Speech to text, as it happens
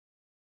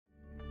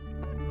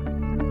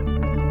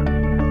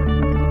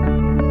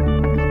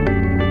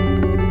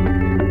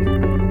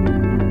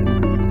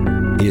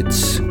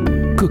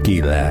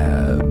Cookie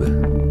Lab.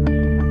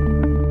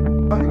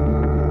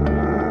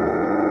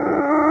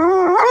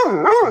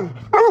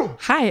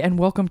 Hi, and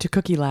welcome to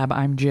Cookie Lab.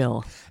 I'm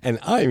Jill. And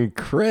I'm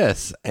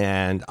Chris,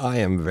 and I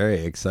am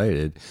very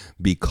excited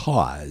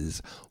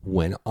because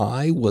when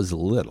I was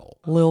little,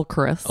 Lil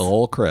Chris,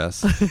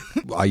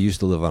 I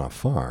used to live on a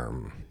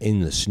farm in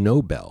the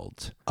snow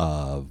belt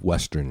of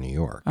Western New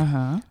York.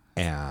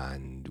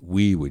 And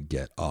we would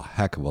get a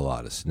heck of a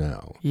lot of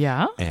snow.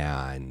 Yeah?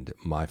 And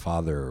my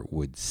father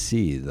would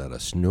see that a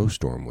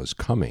snowstorm was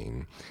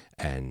coming,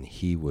 and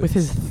he would... With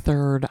his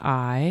third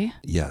eye?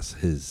 Yes,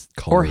 his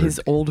colored... Or his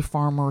old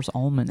farmer's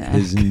almanac.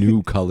 His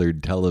new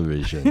colored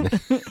television.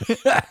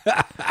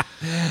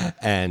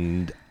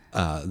 And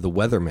the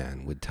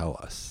weatherman would tell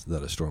us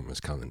that a storm was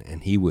coming,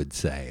 and he would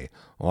say,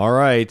 all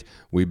right,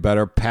 we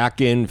better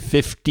pack in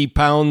 50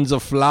 pounds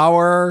of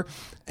flour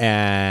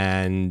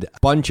and a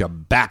bunch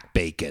of back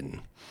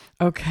bacon.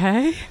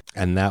 Okay.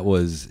 And that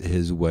was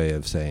his way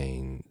of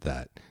saying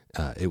that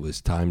it was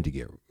time to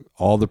get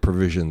all the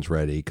provisions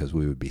ready because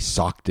we would be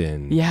socked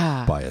in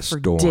by a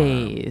storm. For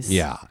days.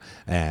 Yeah.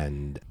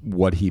 And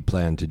what he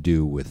planned to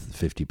do with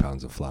 50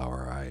 pounds of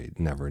flour, I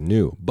never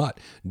knew. But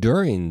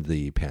during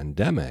the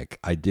pandemic,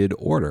 I did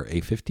order a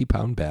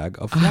 50-pound bag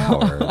of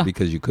flour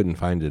because you couldn't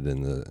find it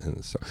in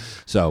the store.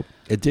 So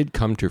it did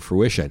come to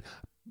fruition.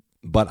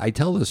 But I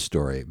tell this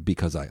story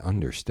because I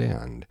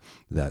understand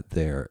that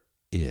there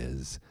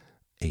is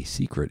a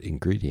secret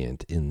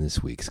ingredient in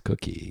this week's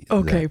cookie.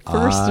 Okay,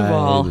 first of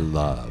all, I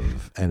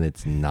love, and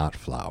it's not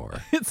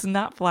flour. It's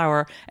not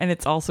flour, and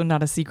it's also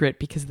not a secret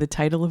because the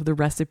title of the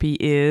recipe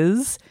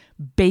is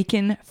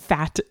Bacon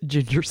Fat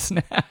Ginger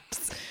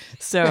Snaps.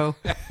 So,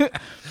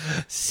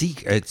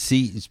 secret.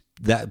 See,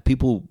 that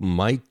people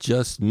might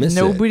just miss it.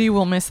 Nobody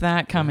will miss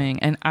that coming.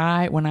 And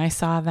when I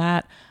saw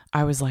that,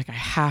 I was like, I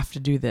have to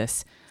do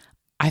this.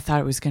 I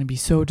thought it was going to be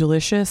so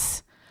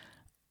delicious.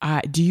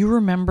 Do you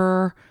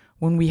remember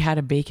when we had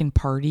a bacon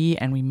party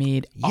and we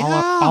made all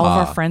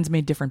of our friends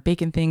made different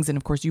bacon things, and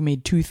of course you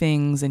made two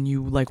things and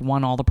you like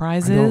won all the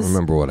prizes? I don't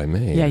remember what I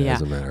made. Yeah.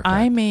 As a matter of fact.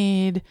 I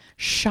made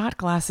shot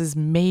glasses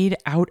made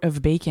out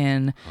of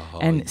bacon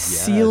and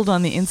sealed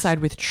on the inside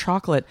with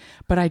chocolate.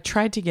 But I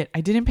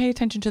didn't pay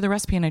attention to the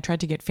recipe, and I tried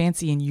to get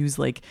fancy and use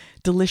like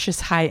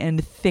delicious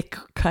high-end thick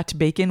cut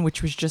bacon,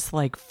 which was just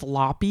like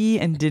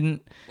floppy and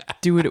didn't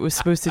do what it was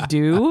supposed to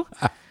do.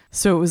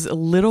 So it was a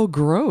little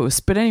gross.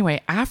 But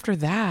anyway, after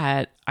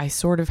that, I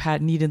sort of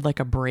needed like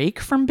a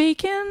break from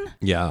bacon.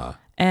 Yeah.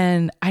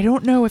 And I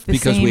don't know if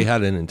because we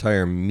had an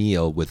entire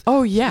meal with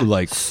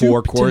like soup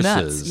 4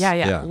 courses.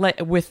 Yeah.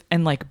 With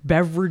like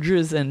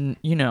beverages and,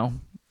 yeah,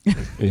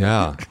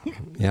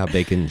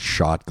 bacon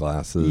shot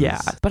glasses. Yeah,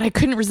 but I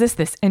couldn't resist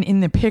this. And in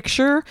the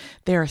picture,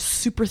 they're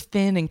super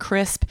thin and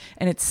crisp.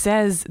 And it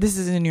says, this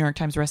is a New York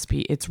Times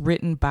recipe. It's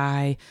written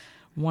by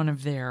one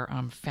of their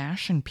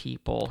fashion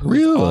people who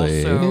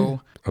is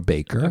also a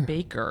baker.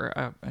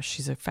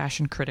 She's a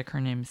fashion critic.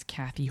 Her name is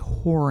Kathy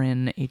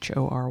Horyn,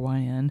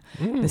 Horyn.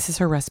 This is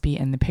her recipe,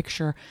 and the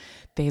picture,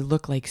 they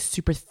look like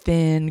super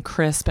thin,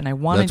 crisp, and I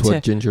wanted That's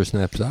what ginger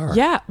snaps are.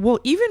 Yeah, well,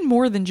 even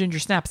more than ginger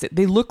snaps,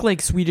 they look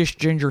like Swedish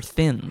ginger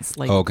thins,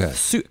 like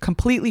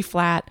completely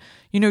flat.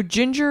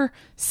 Ginger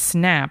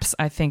snaps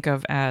I think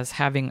of as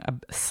having a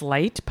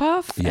slight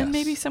puff and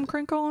maybe some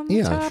crinkle on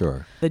the top. Yeah,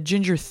 sure. The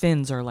ginger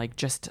thins are like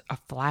just a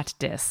flat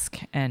disc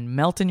and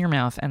melt in your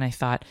mouth. And I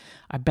thought,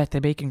 I bet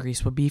the bacon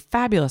grease would be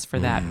fabulous for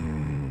that.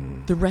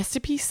 The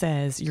recipe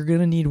says you're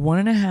going to need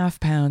 1.5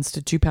 pounds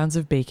to 2 pounds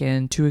of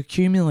bacon to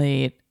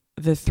accumulate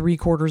the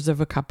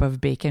 3/4 cup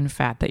of bacon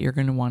fat that you're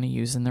going to want to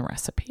use in the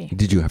recipe.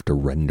 Did you have to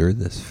render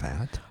this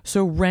fat?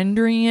 So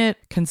rendering it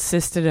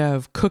consisted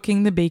of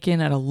cooking the bacon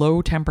at a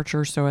low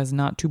temperature so as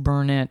not to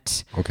burn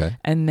it. Okay.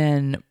 And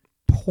then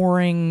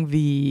pouring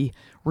the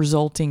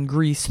resulting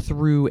grease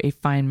through a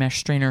fine mesh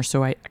strainer.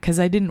 Because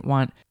I didn't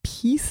want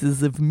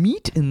pieces of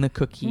meat in the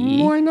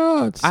cookie. Why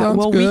not?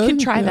 Sounds good. We can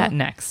try that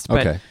next.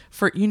 But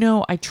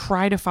I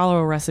try to follow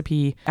a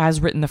recipe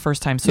as written the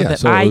first time so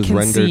that I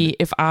can see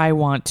if I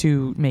want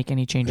to make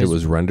any changes. It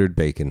was rendered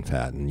bacon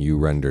fat, and you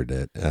rendered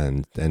it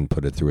and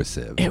put it through a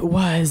sieve. It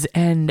was.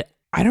 And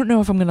I don't know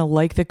if I'm going to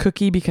like the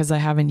cookie because I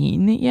haven't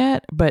eaten it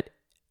yet. But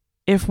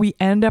if we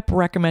end up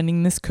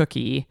recommending this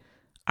cookie,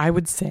 I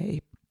would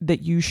say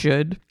that you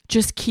should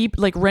just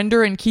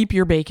render and keep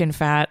your bacon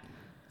fat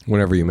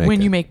whenever you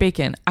make you make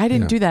bacon. I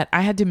didn't do that.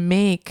 I had to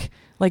make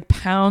like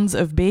pounds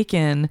of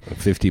bacon,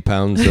 50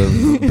 pounds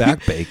of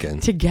back bacon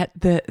to get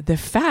the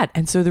fat.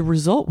 And so the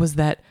result was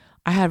that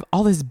I have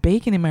all this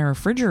bacon in my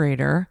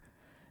refrigerator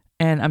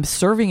and I'm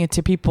serving it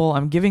to people.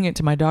 I'm giving it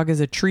to my dog as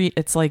a treat.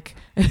 It's like,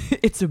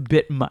 it's a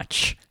bit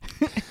much.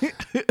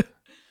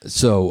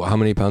 So how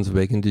many pounds of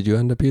bacon did you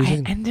end up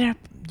using? I ended up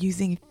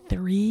using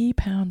 3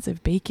 pounds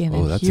of bacon.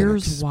 Oh, and that's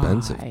here's an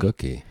expensive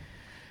cookie.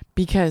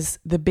 Because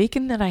the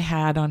bacon that I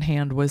had on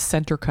hand was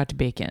center cut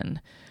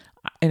bacon,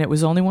 and it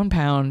was only 1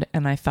 pound.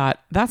 And I thought,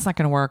 that's not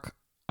going to work.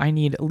 I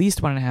need at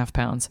least 1.5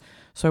 pounds.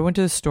 So I went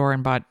to the store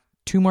and bought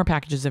 2 more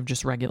packages of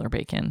just regular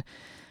bacon.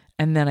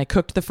 And then I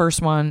cooked the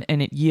first one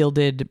and it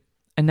yielded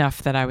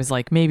enough that I was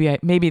like,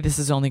 maybe this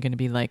is only going to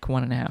be like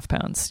 1.5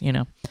 pounds, you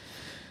know.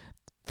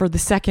 For the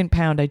second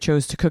pound, I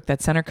chose to cook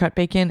that center cut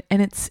bacon,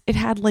 and it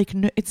had like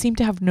it seemed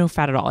to have no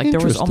fat at all. Like there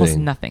was almost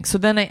nothing. So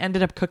then I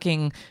ended up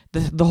cooking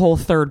the whole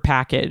third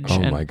package. Oh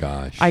my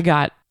gosh! I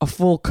got a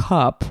full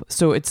cup.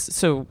 So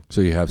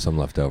you have some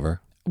left over.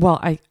 Well,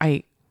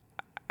 I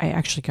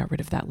actually got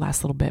rid of that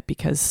last little bit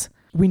because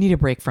we need a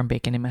break from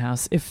bacon in my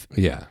house.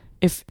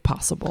 If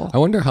possible. I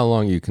wonder how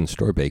long you can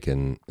store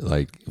bacon,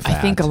 like fat.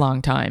 I think a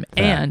long time.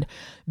 Fat. And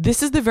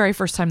this is the very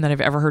first time that I've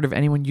ever heard of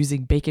anyone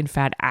using bacon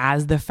fat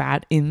as the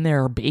fat in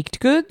their baked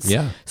goods.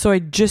 Yeah. So I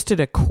just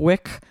did a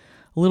quick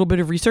little bit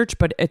of research,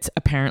 but it's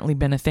apparently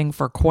been a thing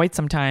for quite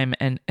some time,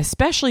 and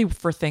especially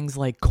for things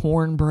like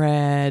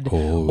cornbread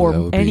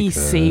or any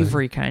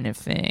savory kind of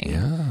thing.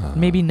 Yeah.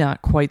 Maybe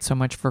not quite so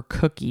much for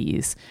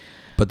cookies.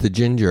 But the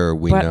ginger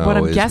what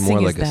I'm is more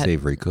like a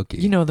savory cookie.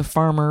 You know, the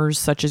farmers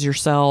such as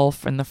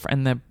yourself and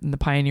the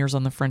pioneers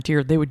on the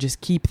frontier, they would just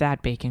keep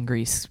that bacon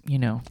grease, you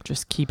know,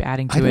 just keep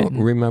adding to it. I don't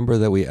remember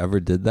that we ever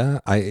did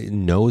that. I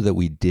know that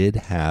we did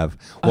have.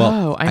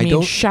 Well,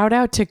 shout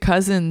out to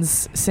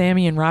cousins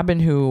Sammy and Robin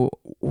who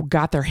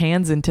got their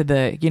hands into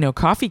the, you know,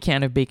 coffee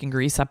can of bacon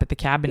grease up at the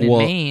cabin in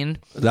Maine.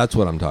 That's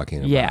what I'm talking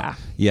about. Yeah.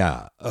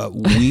 Yeah.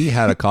 We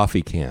had a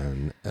coffee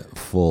can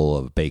full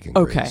of bacon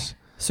grease. Okay.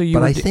 So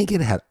I think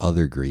it had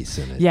other grease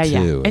in it too.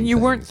 Yeah. And you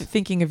weren't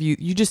thinking of you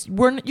just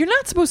weren't, you're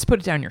not supposed to put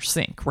it down your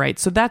sink, right?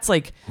 So that's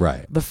like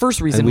the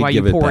first reason why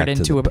you pour it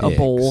into a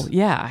bowl.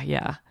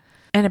 Yeah.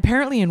 And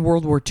apparently in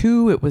World War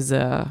II, it was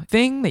a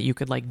thing that you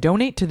could like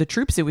donate to the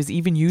troops. It was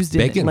even used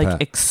in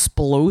like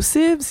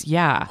explosives.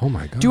 Yeah. Oh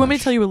my gosh. Do you want me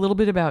to tell you a little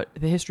bit about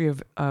the history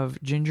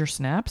of ginger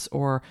snaps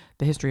or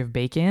the history of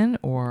bacon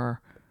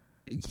or...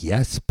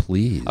 Yes,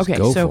 please. Okay,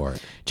 Go for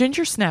it.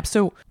 Ginger snaps.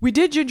 So we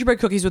did gingerbread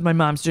cookies with my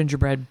mom's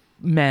gingerbread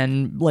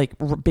men, like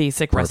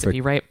basic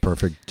recipe, right?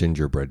 Perfect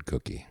gingerbread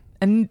cookie.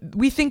 And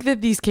we think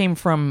that these came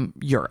from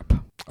Europe.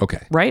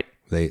 Okay. Right?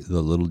 The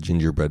little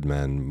gingerbread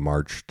men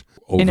marched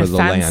over in a the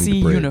land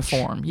fancy bridge.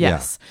 Uniform.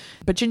 Yes.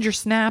 Yeah. But ginger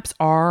snaps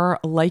are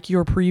like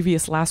your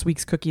previous last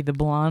week's cookie, the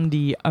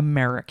Blondie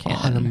American.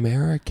 Oh, an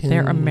American.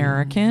 They're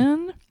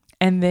American,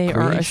 and they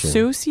are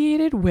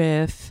associated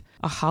with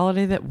a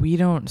holiday that we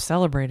don't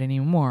celebrate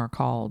anymore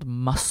called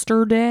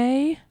Muster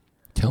Day.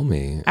 Tell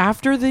me.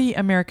 After the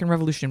American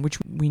Revolution, which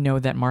we know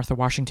that Martha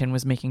Washington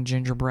was making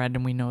gingerbread,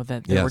 and we know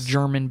that there were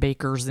German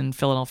bakers in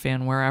Philadelphia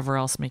and wherever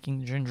else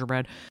making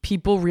gingerbread,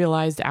 people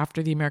realized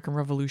after the American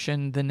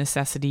Revolution the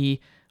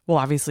necessity, well,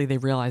 obviously they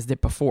realized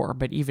it before,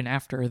 but even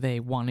after, they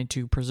wanted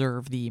to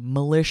preserve the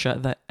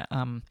militia,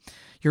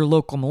 your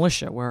local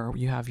militia, where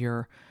you have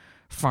your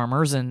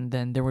farmers, and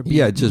then there would be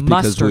just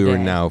because we were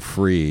now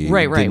free,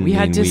 right. We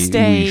had to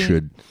stay. We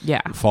should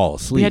fall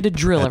asleep. We had to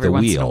drill every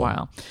once in a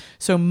while.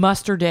 So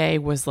Muster Day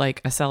was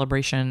like a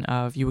celebration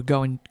of you would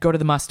go to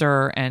the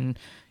muster and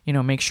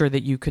make sure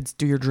that you could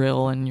do your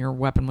drill and your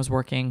weapon was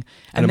working.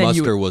 And a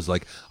muster was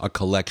like a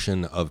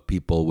collection of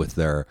people with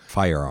their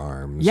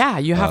firearms. Yeah,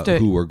 you have to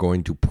who were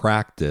going to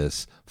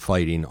practice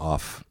fighting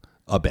off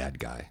a bad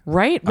guy.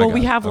 Right. Well,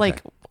 we have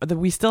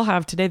we still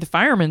have today the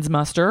fireman's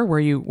muster where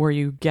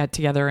you get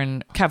together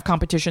and have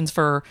competitions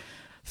for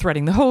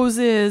threading the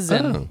hoses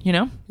and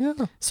Yeah.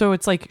 So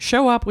it's like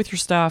show up with your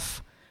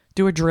stuff,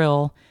 do a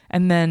drill,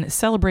 and then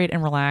celebrate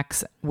and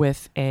relax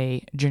with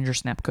a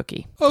Gingersnap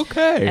cookie.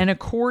 Okay. And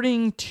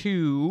according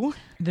to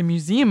the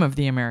Museum of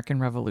the American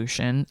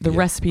Revolution, the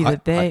recipe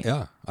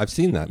that I've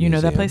seen that. You know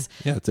that place?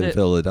 Yeah, it's in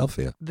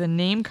Philadelphia. The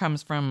name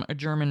comes from a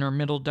German or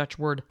Middle Dutch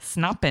word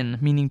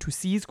snappen, meaning to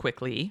seize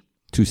quickly.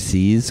 To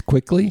seize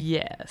quickly?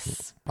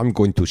 Yes. I'm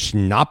going to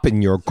snap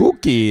in your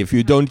cookie if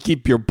you don't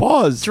keep your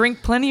paws.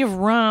 Drink plenty of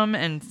rum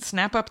and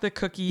snap up the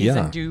cookies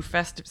and do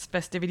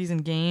festivities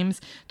and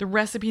games. The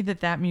recipe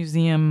that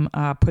museum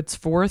puts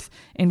forth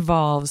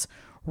involves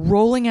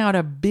rolling out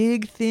a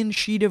big thin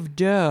sheet of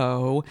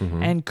dough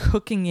and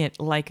cooking it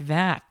like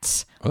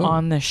that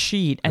on the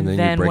sheet. And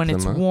then when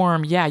it's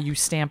warm, you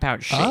stamp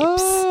out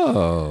shapes.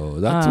 Oh,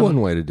 that's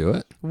one way to do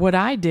it. What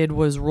I did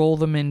was roll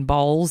them in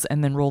balls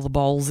and then roll the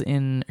balls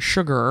in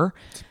sugar.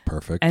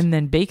 Perfect. And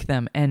then bake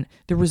them. And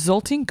the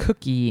resulting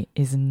cookie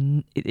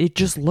it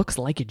just looks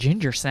like a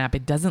ginger snap.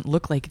 It doesn't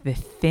look like the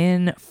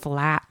thin,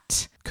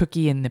 flat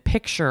cookie in the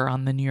picture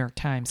on the New York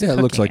Times cooking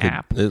it looks like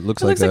app. It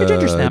looks like a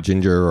ginger snap.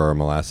 Ginger or a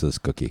molasses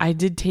cookie. I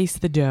did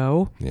taste the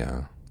dough.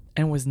 Yeah.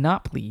 And was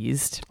not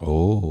pleased.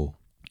 Oh.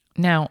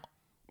 Now,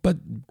 but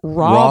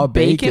raw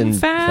bacon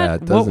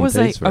fat what was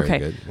very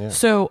good. Yeah.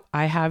 So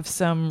I have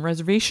some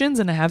reservations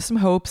and I have some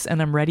hopes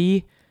and I'm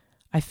ready.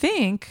 I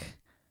think.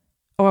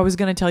 I was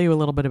going to tell you a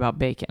little bit about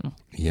bacon.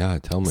 Yeah,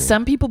 tell me.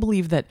 Some people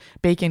believe that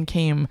bacon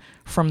came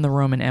from the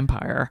Roman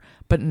Empire,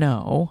 but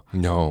no.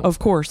 Of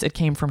course, it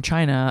came from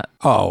China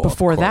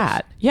before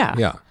that. Yeah.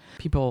 Yeah.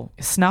 People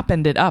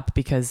snappened it up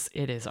because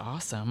it is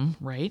awesome,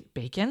 right?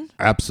 Bacon?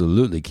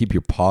 Absolutely. Keep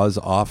your paws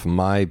off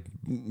my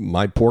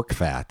my pork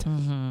fat.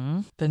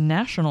 Mm-hmm. The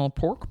National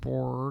Pork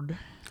Board.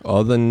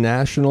 Oh, the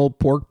National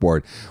Pork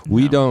Board.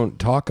 We don't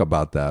talk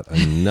about that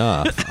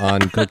enough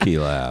on Cookie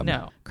Lab.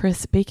 No.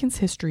 Chris, bacon's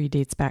history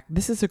dates back.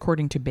 This is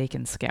according to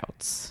Bacon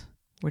Scouts,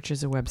 which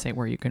is a website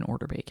where you can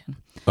order bacon.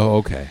 Oh,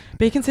 okay.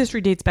 Bacon's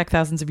history dates back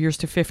thousands of years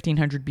to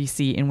 1500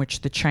 BC, in which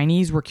the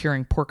Chinese were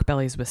curing pork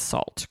bellies with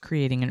salt,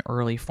 creating an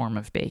early form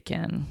of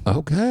bacon.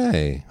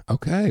 Okay.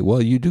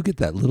 Well, you do get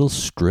that little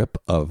strip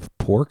of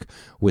pork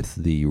with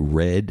the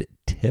red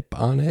tip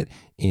on it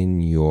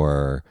in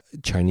your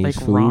Chinese like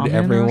food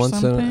every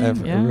once in a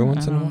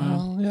know.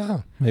 while.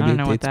 Yeah, maybe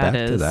it dates back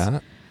to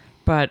that.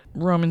 But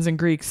Romans and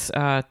Greeks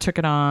took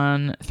it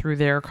on through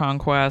their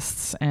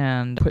conquests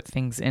and put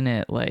things in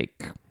it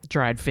like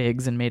dried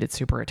figs and made it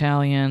super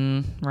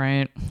Italian,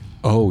 right?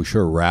 Oh,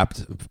 sure.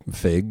 Wrapped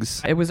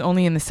figs. It was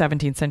only in the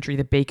 17th century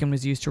that bacon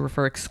was used to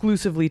refer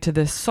exclusively to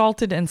the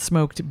salted and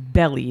smoked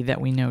belly that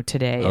we know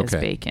today as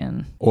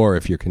bacon. Or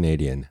if you're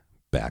Canadian,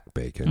 back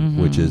bacon,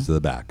 which is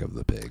the back of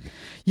the pig.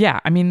 Yeah.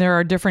 I mean, there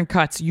are different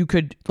cuts. You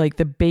could, like,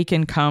 the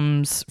bacon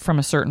comes from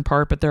a certain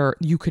part, but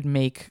you could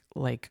make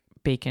like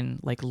bacon,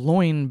 like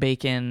loin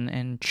bacon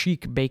and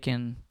cheek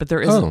bacon, but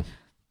there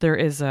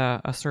is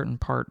a certain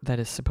part that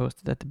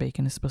the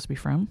bacon is supposed to be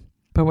from.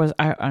 But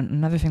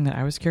another thing that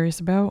I was curious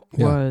about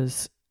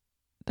was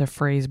the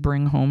phrase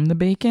 "bring home the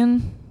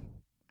bacon."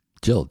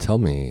 Jill, tell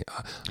me,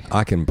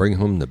 I can bring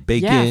home the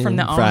bacon from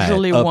the fried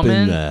up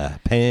woman in the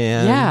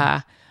pan.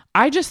 Yeah,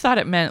 I just thought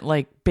it meant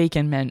like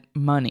bacon meant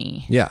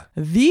money. Yeah,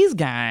 these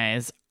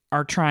guys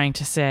are trying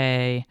to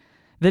say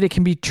that it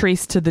can be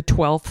traced to the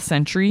 12th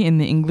century in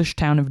the English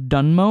town of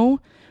Dunmow,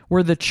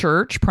 where the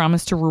church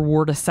promised to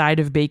reward a side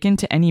of bacon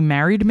to any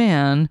married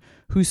man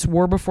who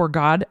swore before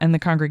God and the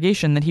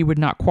congregation that he would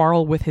not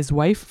quarrel with his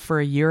wife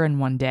for a year and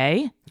one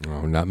day.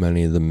 Oh, not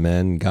many of the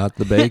men got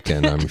the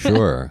bacon, I'm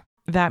sure.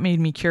 That made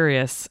me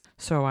curious,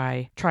 so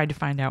I tried to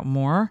find out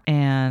more,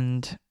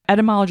 and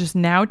etymologists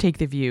now take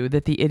the view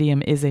that the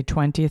idiom is a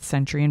 20th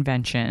century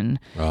invention.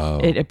 Oh.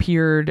 It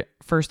appeared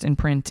first in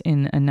print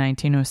in a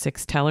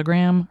 1906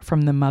 telegram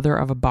from the mother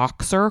of a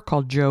boxer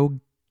called Joe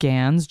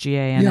Gans,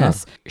 Gans. Yeah.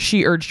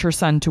 She urged her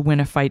son to win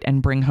a fight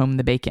and bring home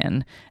the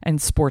bacon,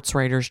 and sports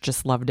writers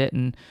just loved it,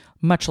 and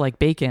much like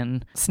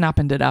bacon,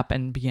 snappened it up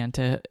and began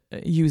to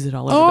use it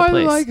all over the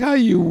place. I like how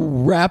you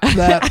wrap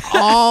that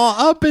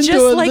all up into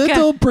a like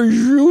little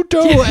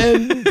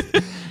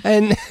prosciutto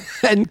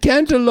and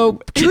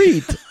cantaloupe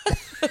treat.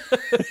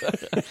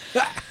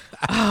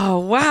 Oh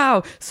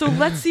wow! So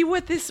let's see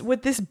what this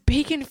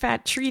bacon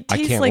fat treat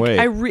tastes I can't like. Wait.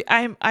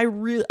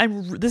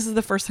 This is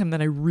the first time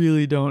that I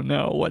really don't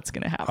know what's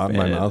gonna happen.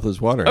 My mouth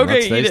is watering.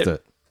 Okay, let's taste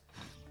it.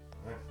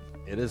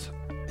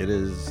 It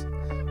is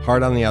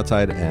hard on the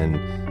outside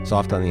and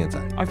soft on the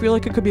inside. I feel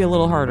like it could be a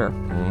little harder.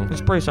 Mm-hmm.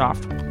 It's pretty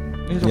soft.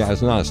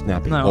 It's not a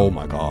snappy. No. Oh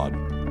my god!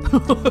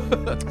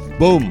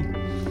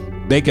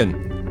 Boom,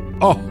 bacon.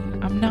 Oh,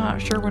 I'm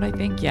not sure what I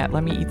think yet.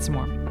 Let me eat some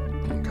more.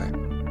 Okay.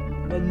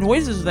 The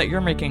noises that you're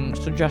making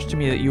suggest to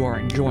me that you are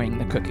enjoying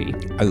the cookie.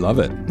 I love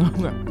it.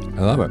 Okay.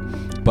 I love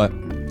it. But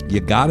you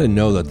got to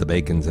know that the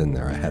bacon's in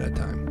there ahead of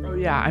time. Oh,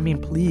 yeah. I mean,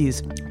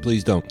 please don't do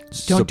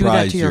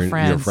that to your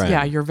friends. Your friend.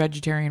 Yeah, your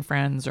vegetarian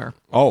friends.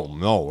 Oh,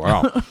 no.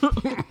 Wow.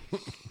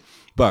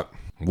 But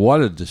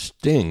what a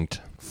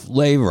distinct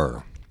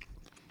flavor.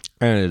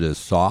 And it is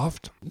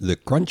soft. The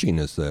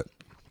crunchiness that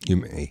you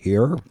may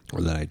hear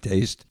or that I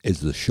taste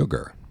is the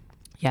sugar.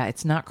 Yeah,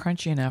 it's not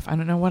crunchy enough. I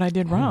don't know what I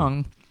did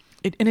wrong.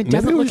 It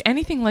doesn't look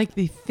anything like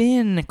the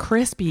thin,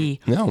 crispy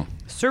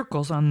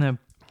circles on the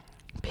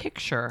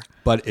picture.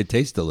 But it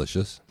tastes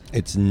delicious.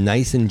 It's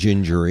nice and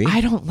gingery.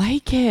 I don't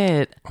like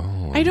it.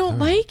 Oh, I don't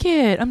like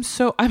it. I'm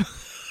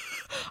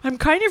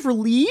kind of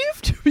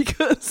relieved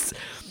because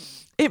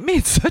it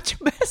made such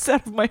a mess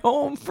out of my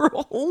home for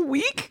a whole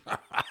week.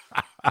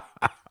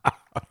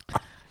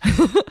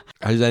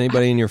 Has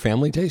anybody in your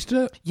family tasted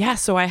it? Yeah,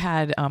 so I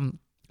had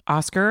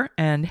Oscar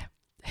and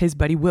his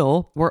buddy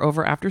Will were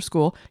over after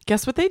school.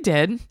 Guess what they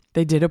did?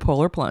 They did a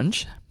polar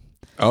plunge.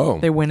 Oh,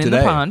 they went in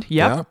the pond.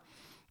 Yep. Yeah.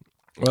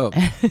 Well,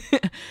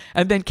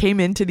 and then came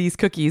into these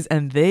cookies,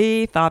 and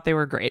they thought they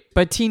were great.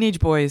 But teenage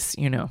boys,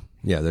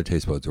 yeah, their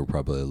taste buds were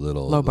probably a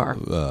little low bar,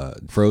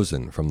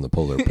 frozen from the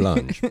polar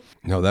plunge.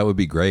 No, that would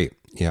be great.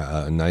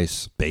 Yeah, a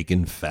nice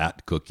bacon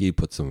fat cookie.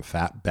 Put some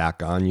fat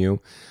back on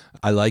you.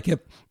 I like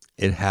it.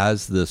 It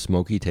has the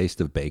smoky taste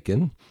of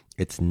bacon.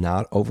 It's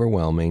not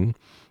overwhelming.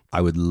 I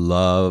would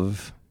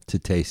love to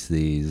taste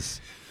these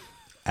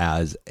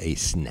as a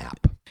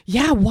snap.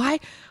 Yeah, why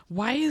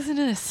isn't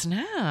it a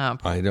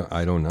snap? I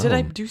don't know. Did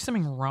I do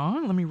something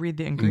wrong? Let me read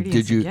the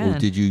ingredients again.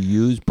 Did you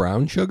use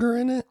brown sugar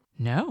in it?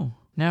 No,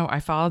 I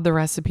followed the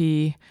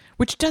recipe,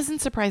 which doesn't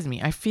surprise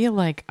me. I feel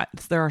like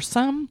there are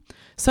some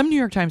New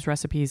York Times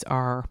recipes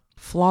are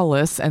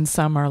flawless and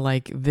some are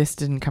like, this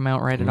didn't come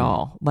out right at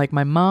all. Like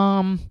my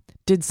mom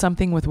did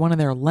something with one of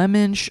their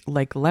lemon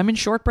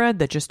shortbread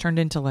that just turned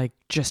into like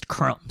just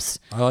crumbs.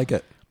 I like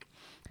it.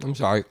 I'm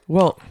sorry.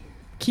 Well,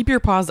 keep your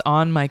paws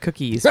on my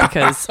cookies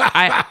because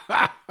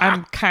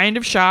I'm kind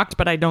of shocked,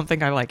 but I don't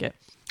think I like it.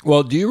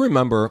 Well, do you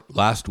remember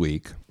last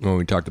week when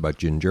we talked about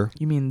ginger?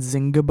 You mean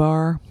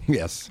Zingabar?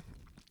 Yes.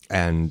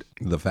 And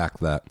the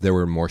fact that there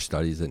were more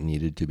studies that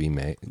needed to be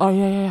made. Oh,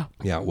 yeah.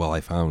 Yeah, well, I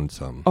found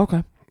some.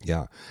 Okay.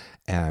 Yeah.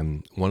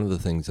 And one of the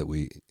things that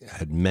we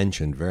had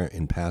mentioned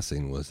in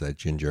passing was that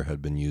ginger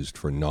had been used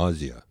for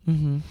nausea.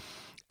 Mm-hmm.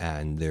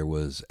 And there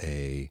was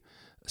a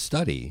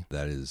study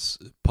that is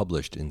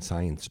published in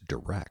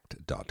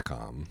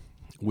ScienceDirect.com,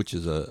 which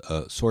is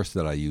a source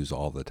that I use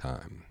all the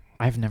time.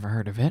 I've never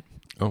heard of it.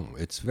 Oh,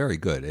 it's very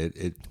good.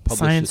 It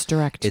publishes,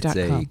 ScienceDirect.com. It's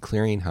a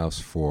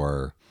clearinghouse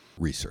for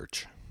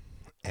research.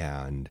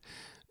 And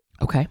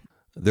okay,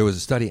 there was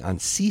a study on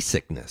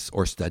seasickness,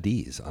 or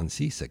studies on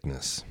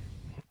seasickness.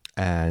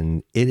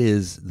 And it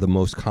is the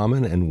most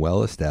common and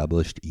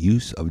well-established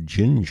use of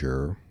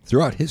ginger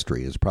throughout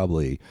history is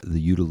probably the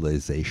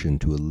utilization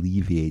to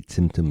alleviate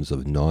symptoms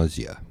of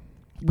nausea.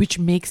 Which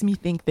makes me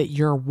think that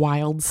your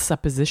wild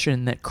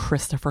supposition that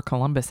Christopher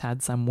Columbus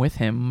had some with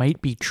him might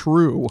be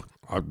true.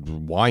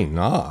 Why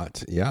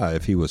not? Yeah,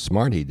 if he was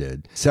smart, he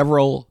did.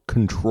 Several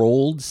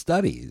controlled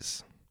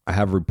studies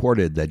have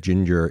reported that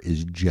ginger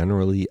is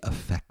generally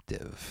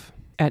effective.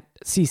 At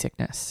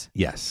seasickness?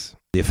 Yes.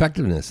 The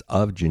effectiveness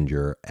of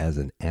ginger as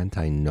an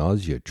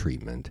anti-nausea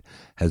treatment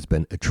has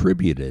been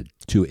attributed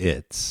to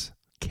its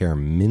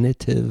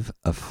carminative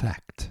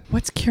effect.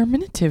 What's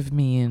carminative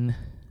mean?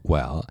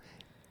 Well,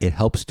 it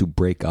helps to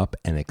break up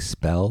and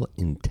expel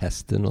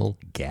intestinal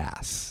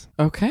gas.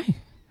 Okay.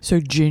 So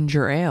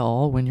ginger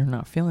ale, when you're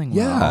not feeling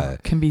well,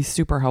 can be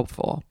super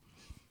helpful.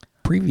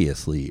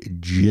 Previously,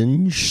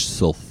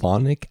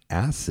 ginsulfonic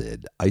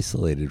acid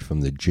isolated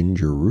from the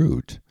ginger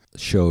root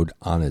showed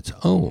on its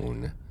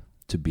own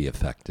to be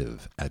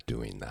effective at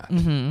doing that.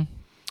 Mm-hmm.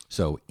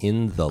 So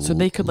in the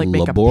they could like laboratory,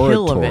 make a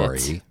pill of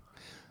it.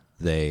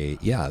 They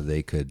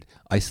could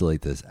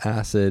isolate this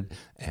acid,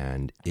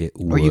 and it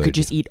would... Or you could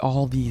just eat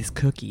all these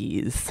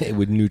cookies. It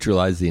would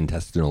neutralize the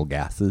intestinal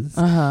gases.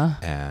 Uh-huh.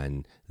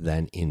 And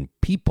then in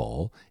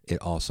people,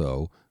 it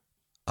also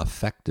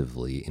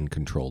effectively, in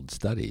controlled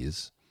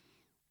studies,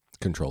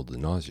 controlled the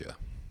nausea.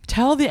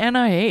 Tell the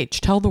NIH.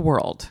 Tell the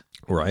world.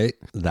 Right?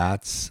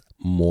 That's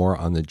more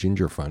on the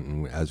ginger front.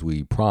 And as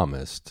we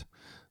promised,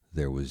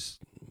 there was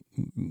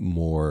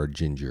more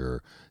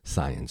ginger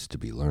science to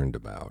be learned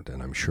about.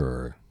 And I'm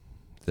sure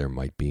there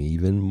might be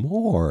even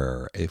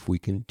more if we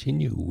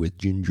continue with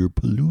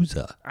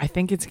Gingerpalooza. I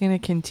think it's going to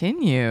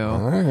continue.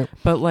 All right.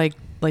 But like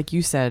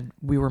you said,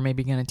 we were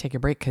maybe going to take a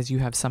break because you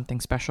have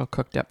something special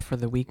cooked up for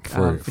the week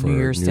for New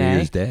Year's Day. New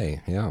Year's Day,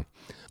 yeah.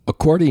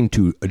 According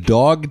to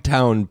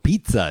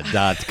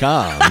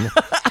dogtownpizza.com,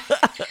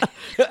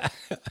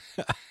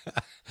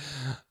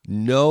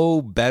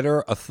 no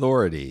better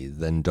authority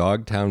than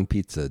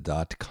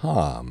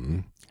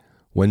dogtownpizza.com,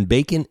 when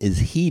bacon is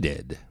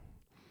heated,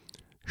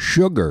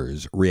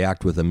 sugars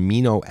react with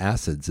amino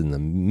acids in the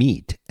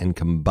meat and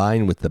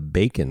combine with the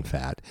bacon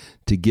fat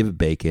to give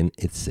bacon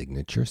its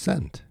signature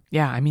scent.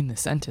 Yeah, I mean, the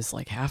scent is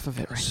like half of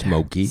it right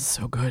Smoky, there.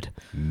 So good.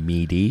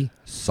 Meaty,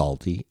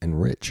 salty,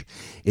 and rich.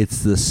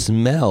 It's the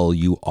smell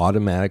you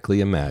automatically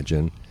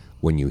imagine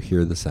when you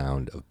hear the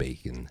sound of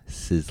bacon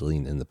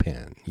sizzling in the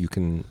pan.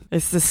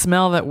 It's the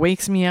smell that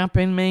wakes me up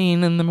in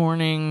Maine in the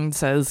morning,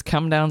 says,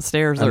 come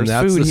downstairs, there's food here.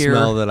 And that's the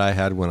smell that I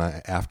had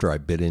after I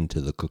bit into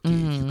the cookie.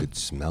 Mm-hmm. You could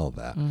smell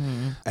that.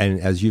 Mm-hmm. And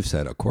as you've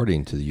said,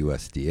 according to the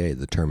USDA,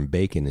 the term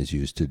bacon is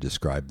used to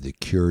describe the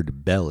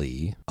cured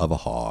belly of a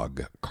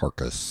hog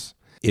carcass.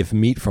 If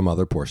meat from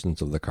other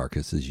portions of the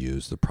carcass is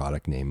used, the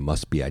product name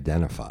must be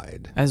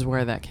identified. As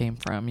where that came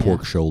from, yeah.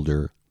 Pork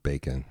shoulder,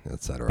 bacon,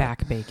 etc.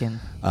 Back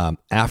bacon.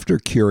 After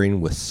curing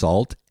with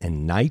salt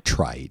and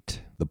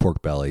nitrite, the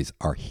pork bellies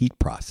are heat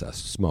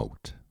processed,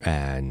 smoked.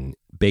 And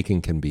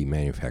bacon can be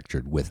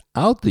manufactured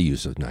without the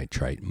use of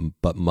nitrite,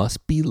 but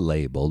must be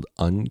labeled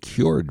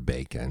uncured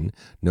bacon,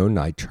 no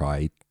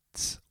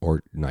nitrites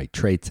or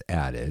nitrates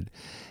added,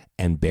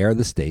 and bear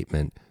the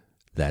statement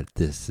that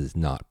this is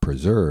not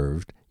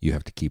preserved. You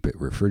have to keep it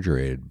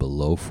refrigerated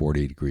below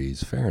 40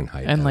 degrees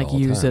Fahrenheit. And like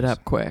use times. It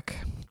up quick.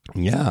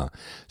 Yeah.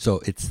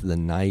 So it's the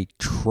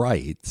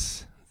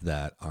nitrites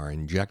that are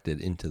injected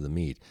into the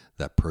meat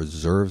that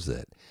preserves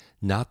it,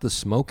 not the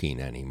smoking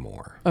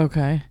anymore.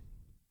 Okay.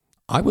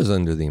 I was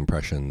under the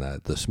impression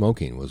that the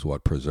smoking was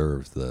what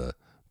preserved the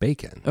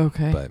bacon.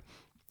 Okay. But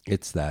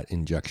it's that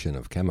injection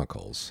of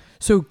chemicals.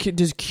 So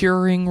does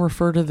curing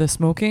refer to the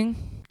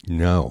smoking?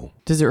 No.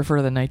 Does it refer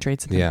to the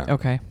nitrates? Yeah.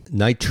 Okay.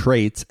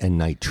 Nitrates and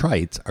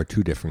nitrites are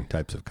two different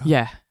types of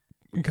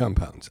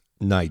compounds.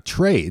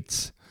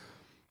 Nitrates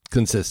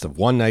consist of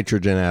one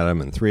nitrogen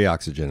atom and 3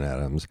 oxygen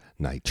atoms.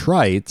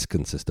 Nitrites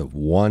consist of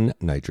 1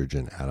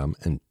 nitrogen atom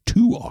and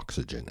 2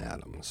 oxygen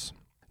atoms.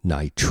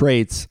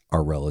 Nitrates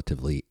are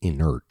relatively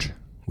inert,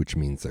 which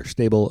means they're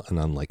stable and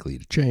unlikely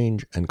to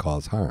change and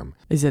cause harm.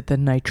 Is it the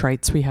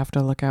nitrites we have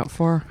to look out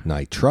for?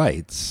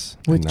 Nitrites.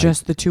 With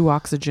just the 2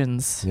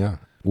 oxygens. Yeah.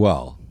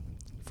 Well,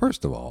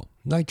 first of all,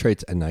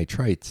 nitrates and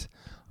nitrites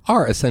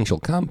are essential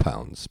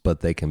compounds, but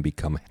they can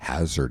become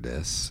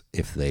hazardous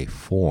if they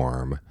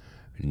form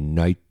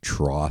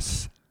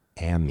nitrous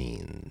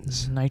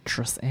amines.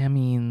 Nitrous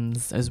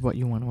amines is what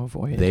you want to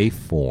avoid. They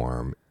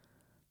form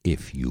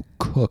if you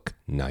cook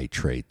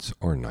nitrates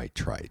or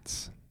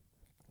nitrites.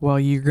 Well,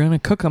 you're going to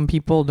cook them,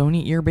 people. Don't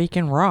eat your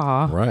bacon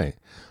raw. Right.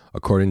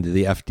 According to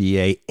the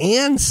FDA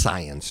and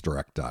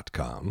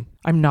ScienceDirect.com,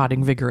 I'm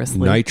nodding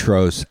vigorously.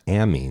 Nitrous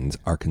amines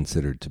are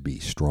considered to be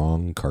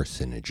strong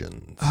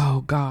carcinogens.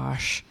 Oh,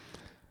 gosh.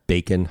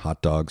 Bacon,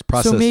 hot dogs,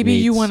 processed meats. So maybe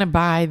you want to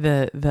buy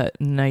the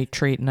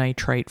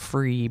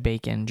nitrite-free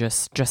bacon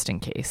just in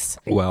case.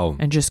 Well,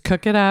 and just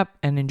cook it up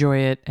and enjoy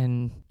it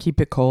and keep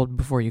it cold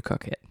before you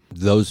cook it.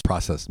 Those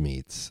processed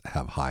meats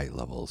have high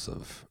levels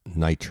of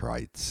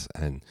nitrites,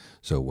 and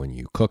so when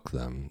you cook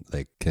them,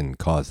 they can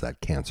cause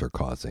that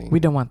cancer-causing. We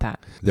don't want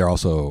that. They're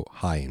also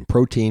high in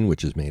protein,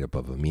 which is made up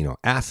of amino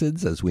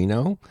acids, as we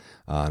know.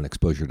 On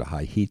exposure to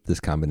high heat, this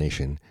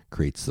combination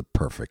creates the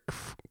perfect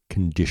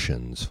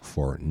conditions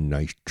for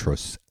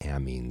nitrous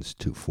amines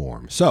to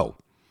form. So,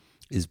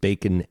 is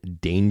bacon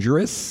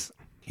dangerous?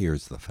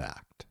 Here's the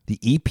fact. The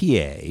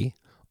EPA,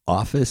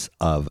 Office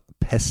of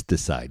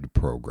Pesticide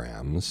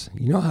Programs,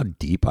 you know how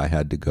deep I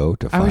had to go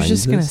to find this? I was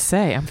just going to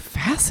say, I'm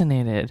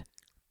fascinated.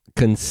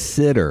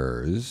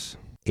 Considers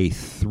a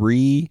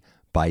 3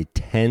 by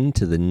 10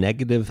 to the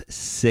negative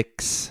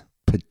 6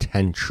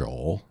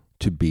 potential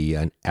to be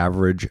an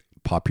average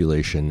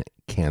population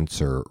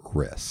cancer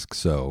risk.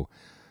 So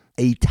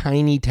a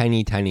tiny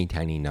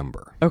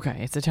number. Okay,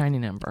 it's a tiny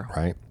number.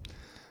 Right?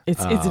 Is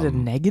it a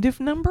negative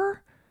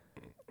number?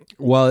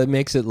 Well, it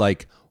makes it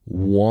like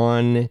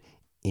 1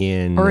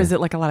 in... Or is it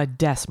like a lot of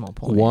decimal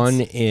points?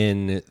 1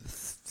 in...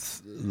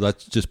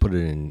 let's just put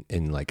it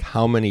in like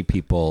how many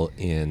people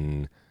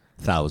in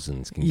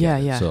thousands can get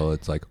it. Yeah. So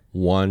it's like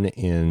 1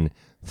 in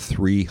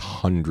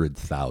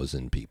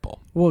 300,000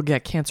 people. We'll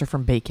get cancer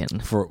from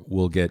bacon.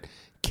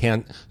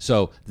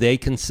 So they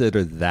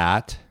consider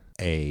that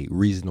a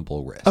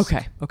reasonable risk.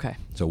 Okay.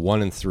 So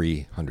 1 in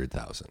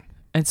 300,000.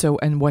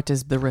 And what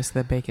does the risk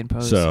that bacon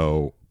pose?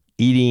 So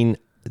eating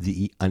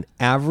an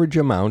average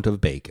amount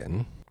of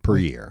bacon per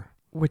year,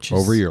 which is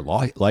over your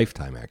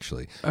lifetime,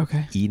 actually.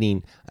 Okay.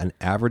 Eating an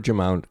average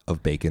amount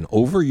of bacon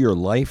over your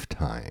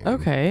lifetime.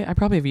 Okay. I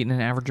probably have eaten an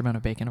average amount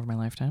of bacon over my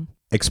lifetime.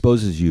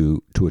 Exposes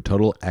you to a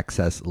total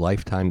excess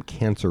lifetime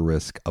cancer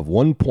risk of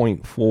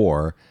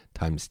 1.4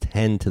 times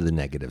 10 to the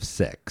negative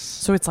 6.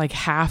 So it's like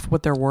half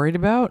what they're worried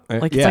about?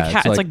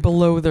 It's like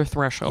below their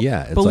threshold.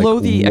 Yeah. It's below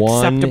like the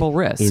acceptable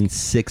risk. in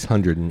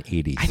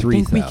 683,000. I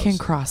think we can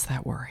cross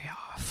that worry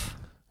off.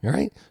 All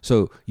right.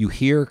 So you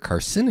hear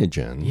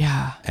carcinogen.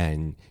 Yeah.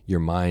 And your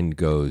mind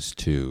goes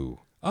to,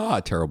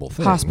 terrible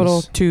things.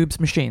 Hospital, tubes,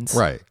 machines.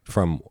 Right.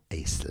 From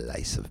a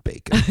slice of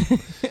bacon.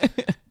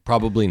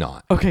 Probably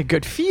not. Okay,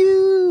 good.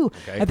 Phew.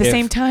 Okay. At the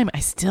same time, I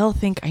still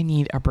think I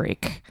need a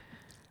break.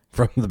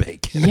 From the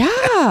bacon.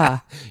 Yeah.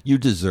 You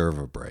deserve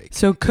a break.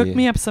 So cook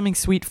me up something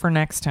sweet for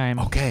next time.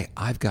 Okay.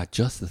 I've got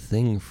just the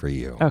thing for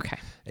you. Okay.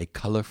 A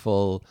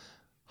colorful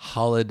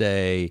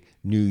holiday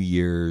New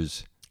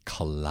Year's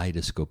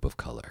kaleidoscope of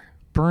color.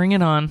 Bring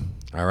it on.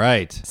 All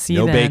right. See you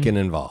no then. bacon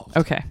involved.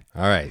 Okay.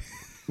 All right.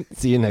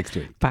 See you next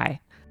week.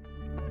 Bye.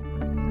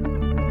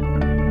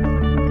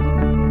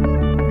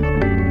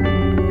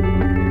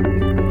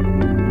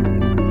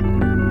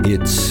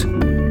 It's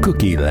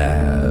Cookie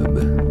Lab.